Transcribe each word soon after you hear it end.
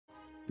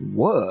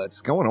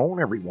What's going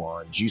on,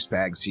 everyone?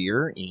 Juicebags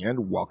here,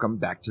 and welcome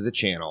back to the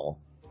channel.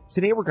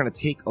 Today we're going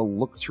to take a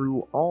look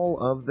through all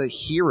of the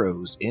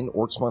heroes in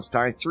Orcs Must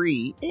Die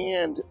 3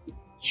 and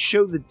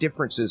show the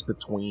differences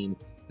between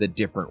the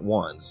different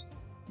ones.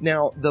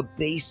 Now, the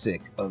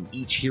basic of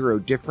each hero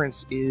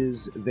difference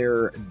is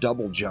their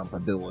double jump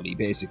ability,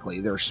 basically.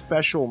 Their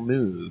special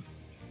move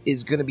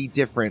is going to be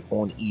different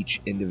on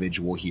each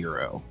individual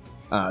hero.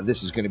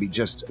 This is going to be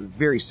just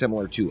very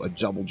similar to a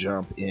double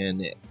jump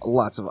in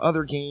lots of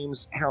other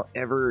games.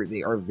 However,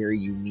 they are very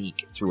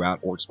unique throughout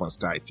Orcs Must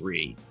Die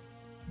 3.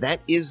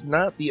 That is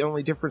not the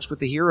only difference with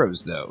the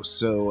heroes, though,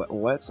 so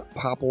let's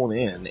pop on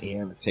in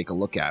and take a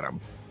look at them.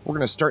 We're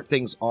going to start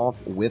things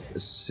off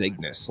with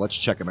Cygnus. Let's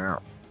check him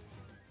out.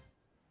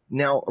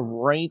 Now,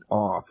 right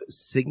off,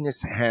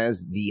 Cygnus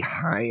has the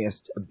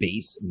highest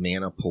base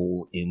mana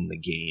pool in the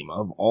game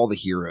of all the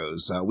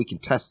heroes. We can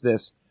test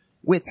this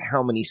with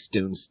how many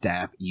stone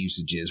staff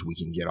usages we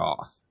can get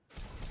off.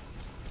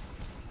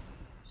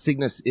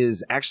 Cygnus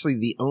is actually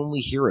the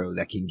only hero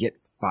that can get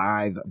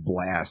 5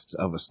 blasts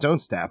of a stone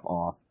staff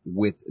off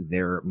with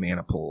their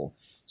mana pool.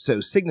 So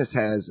Cygnus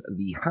has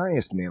the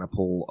highest mana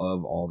pool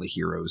of all the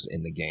heroes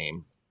in the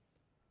game.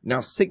 Now,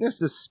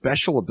 Cygnus's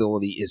special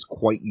ability is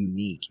quite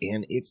unique,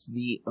 and it's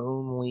the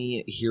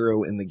only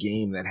hero in the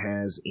game that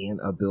has an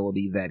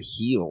ability that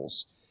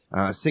heals.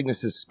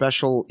 Cygnus's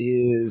special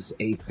is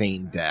a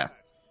feigned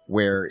death,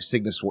 where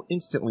Cygnus will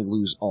instantly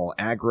lose all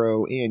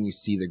aggro, and you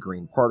see the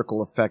green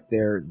particle effect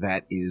there.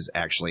 That is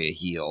actually a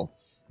heal.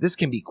 This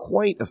can be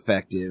quite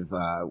effective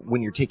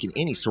when you're taking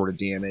any sort of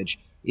damage.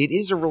 It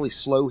is a really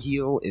slow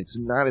heal. It's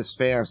not as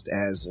fast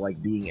as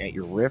like being at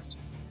your rift.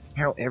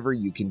 However,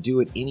 you can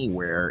do it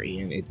anywhere,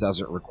 and it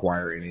doesn't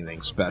require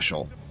anything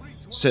special.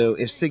 So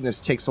if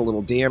Cygnus takes a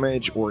little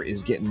damage or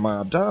is getting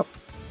mobbed up,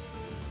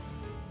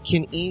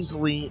 can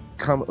easily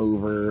come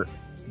over,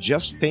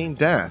 just feign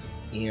death,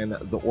 and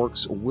the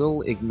orcs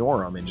will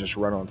ignore him and just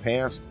run on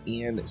past,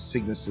 and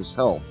Cygnus's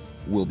health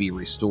will be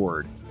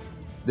restored.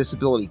 This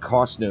ability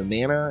costs no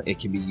mana, it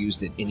can be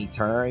used at any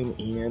time,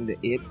 and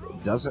it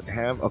doesn't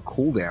have a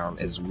cooldown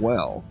as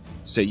well,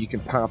 so you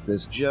can pop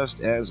this just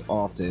as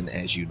often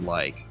as you'd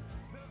like.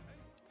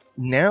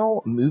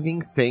 Now,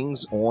 moving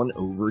things on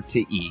over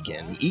to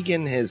Egan.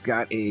 Egan has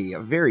got a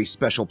very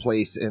special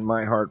place in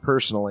my heart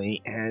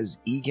personally, as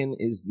Egan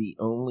is the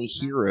only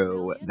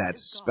hero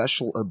that's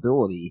special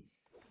ability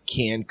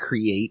can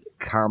create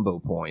combo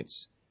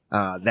points.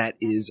 That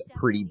is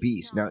pretty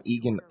beast. Now,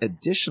 Egan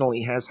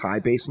additionally has high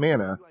base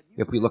mana.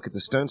 If we look at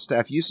the stone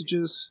staff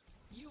usages,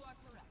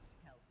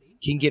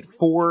 can get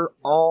 4,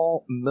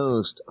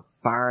 almost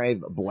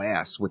 5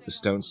 blasts with the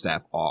stone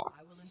staff off.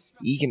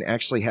 Egan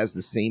actually has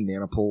the same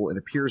mana pool, it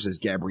appears, as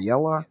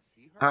Gabriella.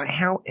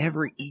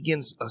 However,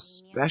 Egan's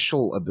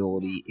special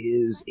ability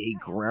is a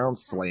ground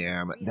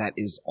slam that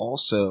is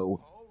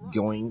also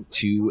going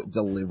to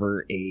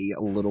deliver a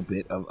little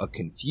bit of a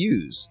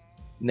confuse.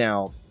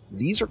 Now,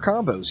 these are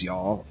combos,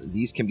 y'all.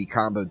 These can be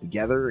comboed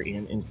together,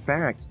 and in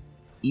fact,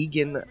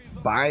 Egan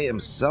by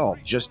himself,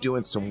 just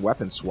doing some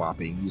weapon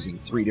swapping using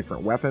 3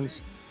 different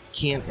weapons,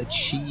 can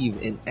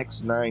achieve an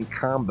X9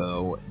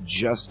 combo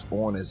just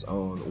on his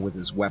own with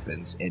his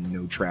weapons and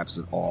no traps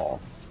at all.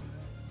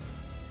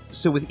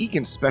 So with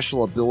Egan's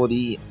special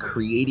ability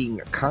creating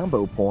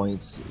combo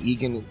points,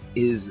 Egan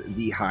is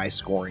the high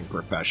scoring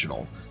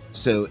professional.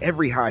 So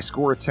every high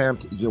score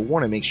attempt, you'll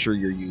want to make sure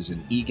you're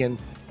using Egan,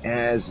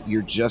 as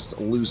you're just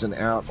losing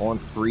out on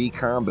free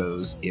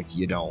combos if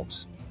you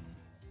don't.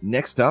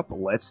 Next up,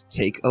 let's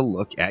take a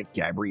look at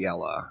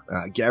Gabriella.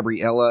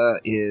 Gabriella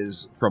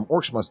is from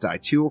Orcs Must Die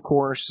 2, of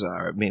course,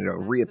 made a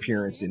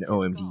reappearance in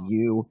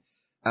OMDU.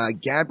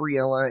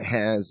 Gabriella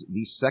has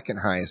the second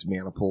highest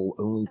mana pool,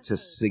 only to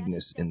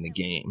Cygnus in the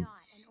game.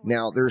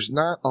 Now, there's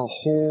not a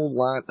whole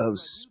lot of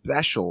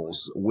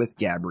specials with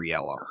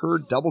Gabriella. Her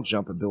double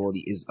jump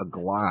ability is a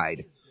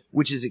glide,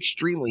 which is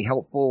extremely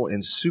helpful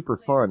and super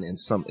fun in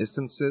some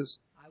instances.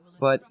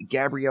 But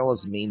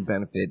Gabriella's main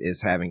benefit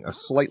is having a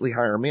slightly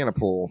higher mana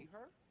pool,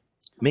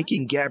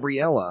 making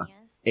Gabriella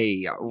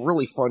a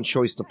really fun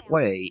choice to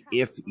play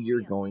if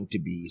you're going to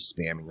be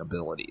spamming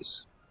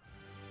abilities.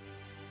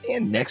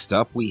 And next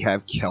up, we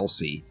have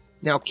Kelsey.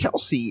 Now,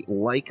 Kelsey,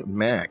 like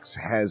Max,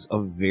 has a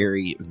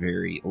very,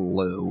 very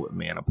low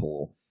mana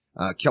pool.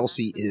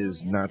 Kelsey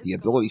is not the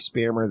ability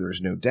spammer,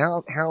 there's no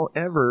doubt.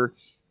 However,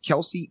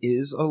 Kelsey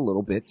is a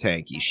little bit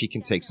tanky. She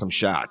can take some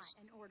shots.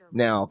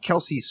 Now,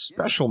 Kelsey's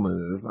special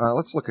move,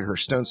 let's look at her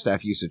stone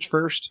staff usage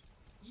first.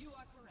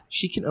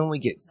 She can only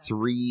get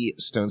 3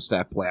 stone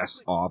staff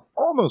blasts off,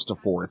 almost a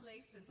 4th,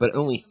 but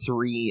only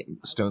 3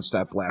 stone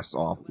staff blasts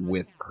off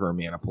with her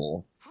mana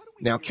pool.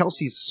 Now,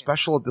 Kelsey's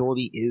special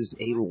ability is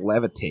a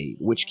levitate,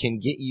 which can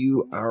get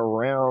you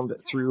around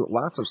through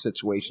lots of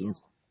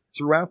situations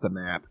throughout the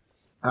map.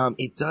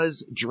 It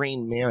does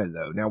drain mana,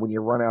 though. Now, when you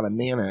run out of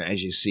mana,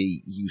 as you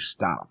see, you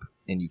stop,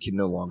 and you can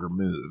no longer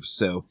move.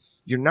 So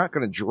you're not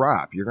going to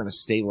drop. You're going to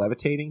stay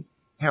levitating.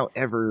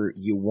 However,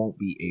 you won't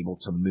be able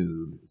to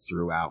move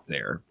throughout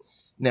there.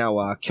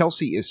 Now,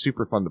 Kelsey is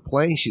super fun to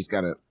play. She's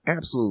got an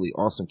absolutely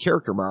awesome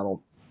character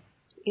model.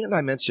 And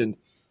I mentioned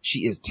she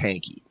is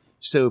tanky.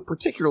 So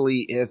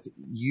particularly if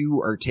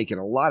you are taking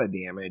a lot of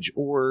damage,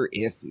 or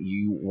if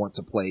you want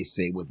to play,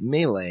 say, with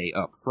melee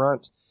up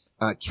front,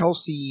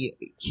 Kelsey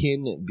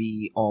can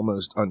be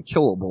almost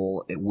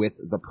unkillable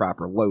with the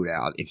proper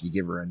loadout if you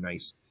give her a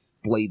nice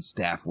blade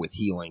staff with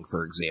healing,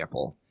 for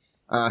example.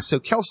 So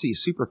Kelsey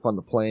is super fun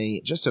to play,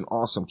 just an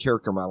awesome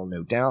character model,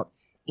 no doubt,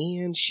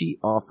 and she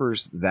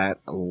offers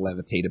that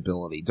levitate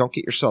ability. Don't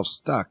get yourself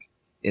stuck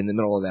in the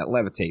middle of that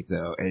levitate,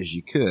 though, as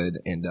you could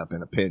end up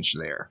in a pinch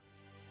there.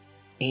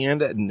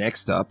 And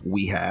next up,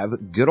 we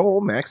have good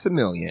old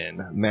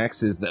Maximilian.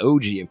 Max is the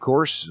OG, of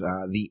course,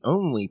 the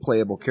only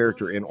playable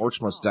character in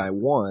Orcs Must Die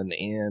 1,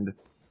 and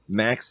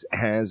Max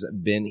has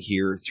been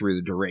here through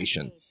the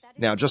duration.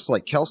 Now, just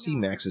like Kelsey,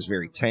 Max is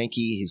very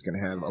tanky. He's going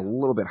to have a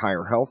little bit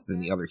higher health than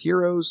the other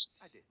heroes.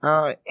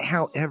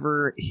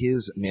 However,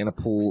 his mana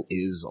pool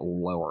is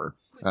lower.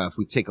 If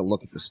we take a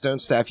look at the Stone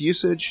Staff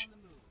usage,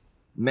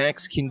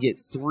 Max can get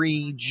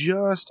 3,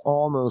 just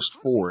almost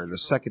 4. The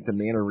second the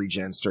mana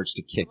regen starts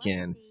to kick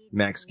in,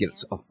 Max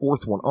gets a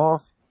 4th one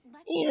off,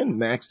 and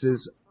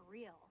Max's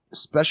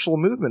special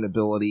movement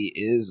ability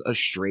is a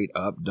straight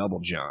up double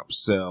jump.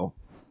 So,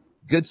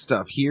 good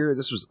stuff here.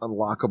 This was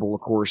unlockable,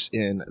 of course,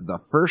 in the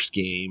first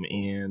game,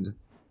 and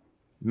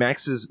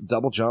Max's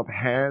double jump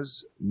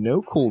has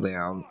no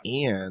cooldown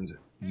and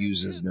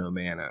uses no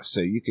mana. So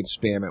you can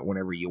spam it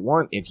whenever you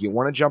want. If you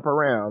want to jump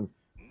around,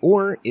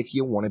 or if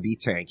you want to be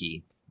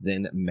tanky,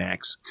 then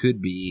Max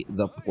could be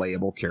the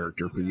playable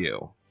character for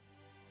you.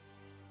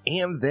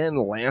 And then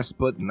last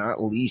but not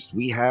least,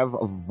 we have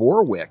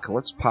Vorwick.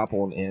 Let's pop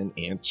on in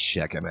and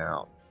check him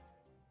out.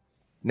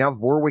 Now,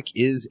 Vorwick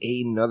is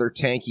another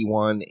tanky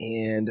one,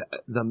 and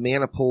the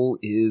mana pool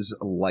is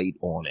light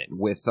on it.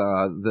 With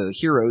the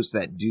heroes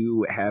that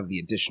do have the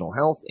additional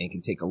health and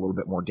can take a little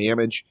bit more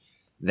damage,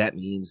 that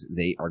means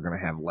they are going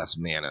to have less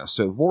mana.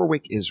 So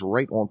Vorwick is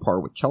right on par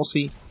with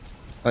Kelsey.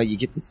 You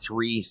get the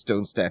 3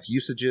 Stone Staff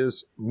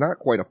usages, not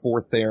quite a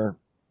 4th there,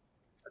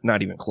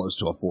 not even close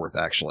to a 4th,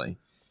 actually.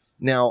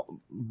 Now,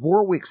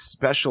 Vorwick's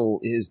special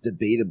is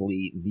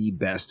debatably the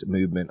best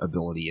movement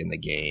ability in the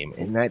game,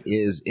 and that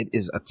is, it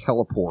is a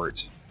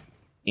teleport,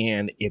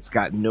 and it's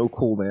got no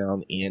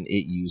cooldown, and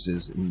it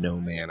uses no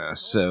mana.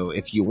 So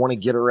if you want to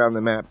get around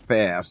the map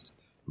fast,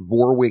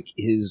 Vorwick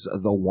is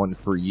the one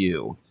for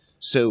you.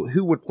 So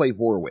who would play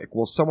Vorwick?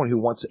 Well, someone who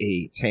wants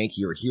a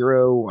tankier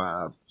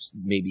hero,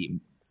 maybe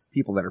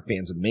people that are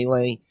fans of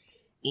melee,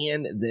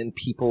 and then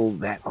people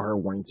that are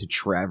wanting to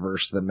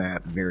traverse the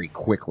map very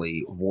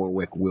quickly.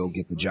 Vorwick will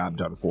get the job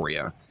done for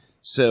you.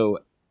 So,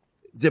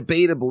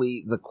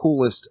 debatably, the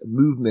coolest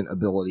movement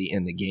ability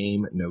in the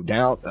game, no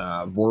doubt.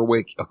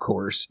 Vorwick, of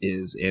course,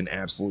 is an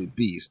absolute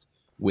beast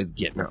with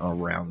getting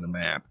around the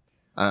map.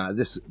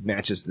 This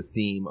matches the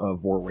theme of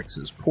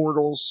Vorwick's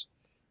portals,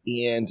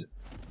 and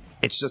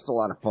it's just a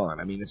lot of fun.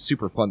 I mean, it's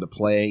super fun to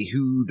play.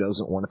 Who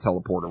doesn't want to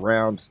teleport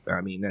around?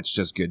 I mean, that's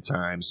just good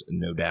times,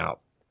 no doubt.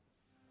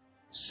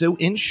 So,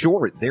 in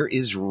short, there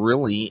is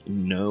really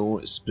no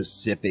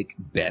specific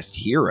best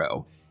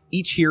hero.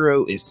 Each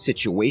hero is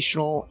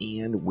situational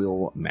and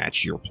will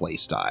match your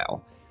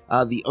playstyle.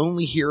 The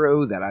only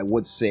hero that I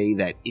would say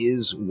that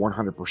is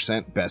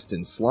 100% best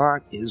in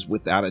slot is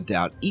without a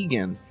doubt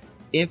Egan,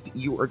 if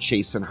you are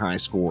chasing high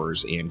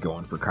scores and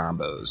going for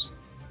combos.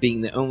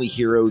 Being the only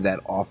hero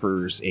that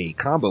offers a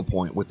combo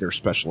point with their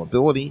special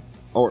ability,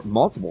 or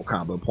multiple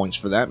combo points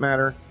for that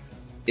matter,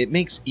 it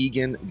makes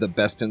Egan the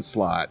best in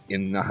slot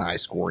in the high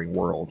scoring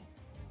world.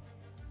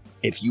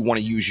 If you want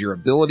to use your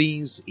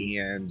abilities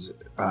and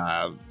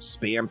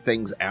spam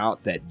things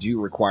out that do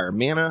require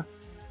mana,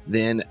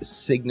 then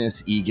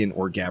Cygnus, Egan,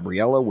 or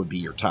Gabriella would be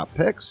your top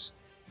picks.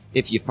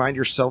 If you find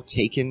yourself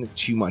taking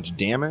too much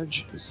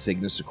damage,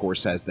 Cygnus, of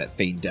course, has that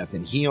Fade, Death,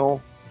 and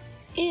Heal.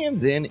 And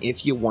then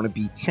if you want to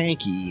be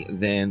tanky,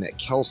 then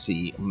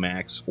Kelsey,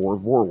 Max, or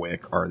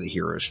Vorwick are the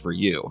heroes for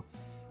you.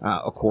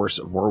 Of course,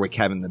 Vorwick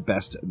having the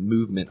best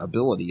movement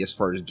ability as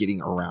far as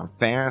getting around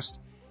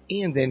fast,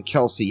 and then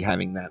Kelsey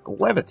having that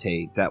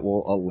levitate that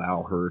will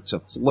allow her to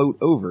float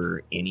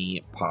over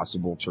any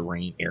possible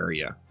terrain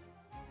area.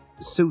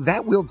 So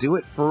that will do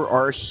it for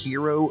our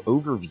hero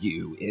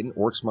overview in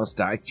Orcs Must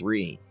Die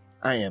 3.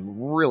 I am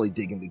really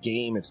digging the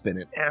game. It's been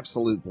an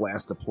absolute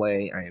blast to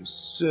play. I am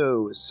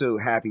so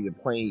happy to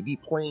be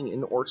playing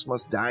an Orcs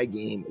Must Die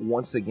game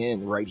once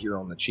again right here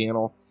on the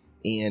channel,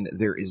 and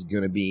there is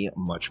going to be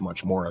much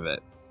more of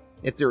it.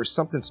 If there is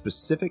something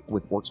specific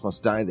with Orcs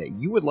Must Die that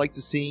you would like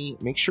to see,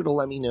 make sure to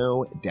let me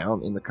know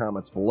down in the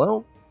comments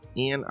below,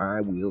 and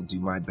I will do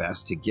my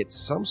best to get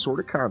some sort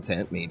of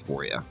content made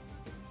for you.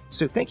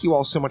 So thank you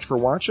all so much for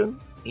watching,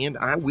 and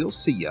I will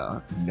see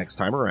ya next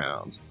time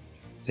around.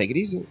 Take it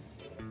easy.